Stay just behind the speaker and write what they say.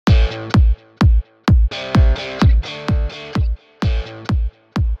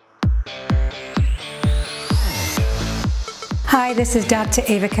Hi, this is Dr.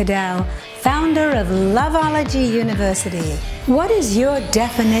 Ava Cadell, founder of Loveology University. What is your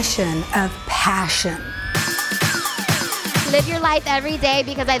definition of passion? Live your life every day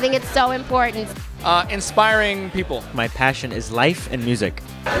because I think it's so important. Inspiring people. My passion is life and music.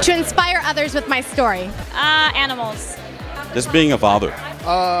 To inspire others with my story. Animals. Just being a father.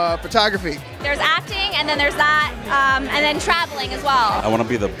 Photography. There's acting, and then there's that, and then traveling as well. I want to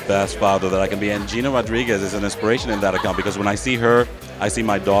be the best father that I can be, and Gina Rodriguez is an inspiration in that account because when I see her, I see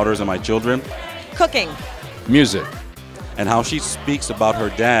my daughters and my children. Cooking. Music. And how she speaks about her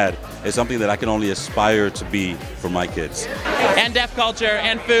dad is something that I can only aspire to be for my kids. And deaf culture,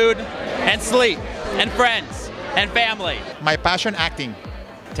 and food, and sleep, and friends, and family. My passion, acting.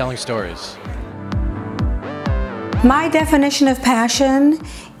 Telling stories. My definition of passion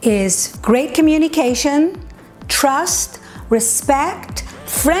is great communication, trust, respect,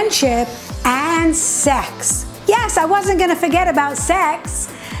 friendship, and sex. Yes, I wasn't going to forget about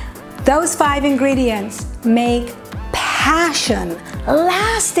sex. Those 5 ingredients make passion,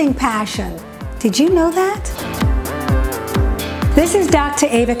 lasting passion. Did you know that? This is Dr.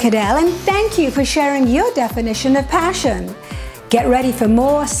 Ava Cadell, and thank you for sharing your definition of passion. Get ready for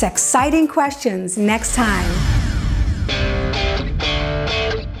more exciting questions next time.